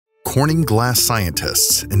Corning glass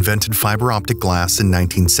scientists invented fiber optic glass in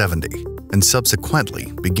 1970 and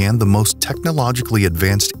subsequently began the most technologically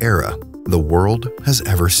advanced era the world has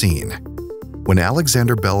ever seen. When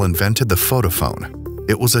Alexander Bell invented the photophone,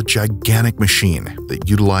 it was a gigantic machine that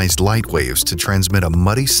utilized light waves to transmit a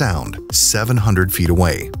muddy sound 700 feet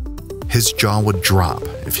away. His jaw would drop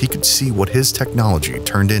if he could see what his technology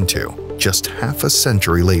turned into just half a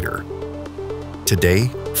century later. Today,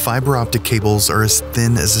 fiber optic cables are as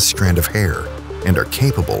thin as a strand of hair and are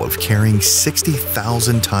capable of carrying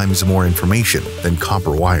 60,000 times more information than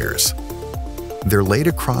copper wires. They're laid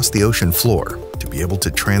across the ocean floor to be able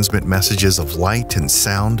to transmit messages of light and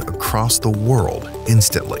sound across the world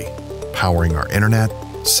instantly, powering our internet,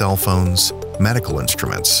 cell phones, medical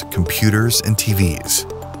instruments, computers, and TVs.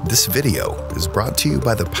 This video is brought to you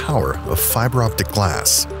by the power of fiber optic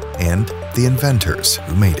glass and the inventors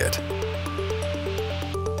who made it.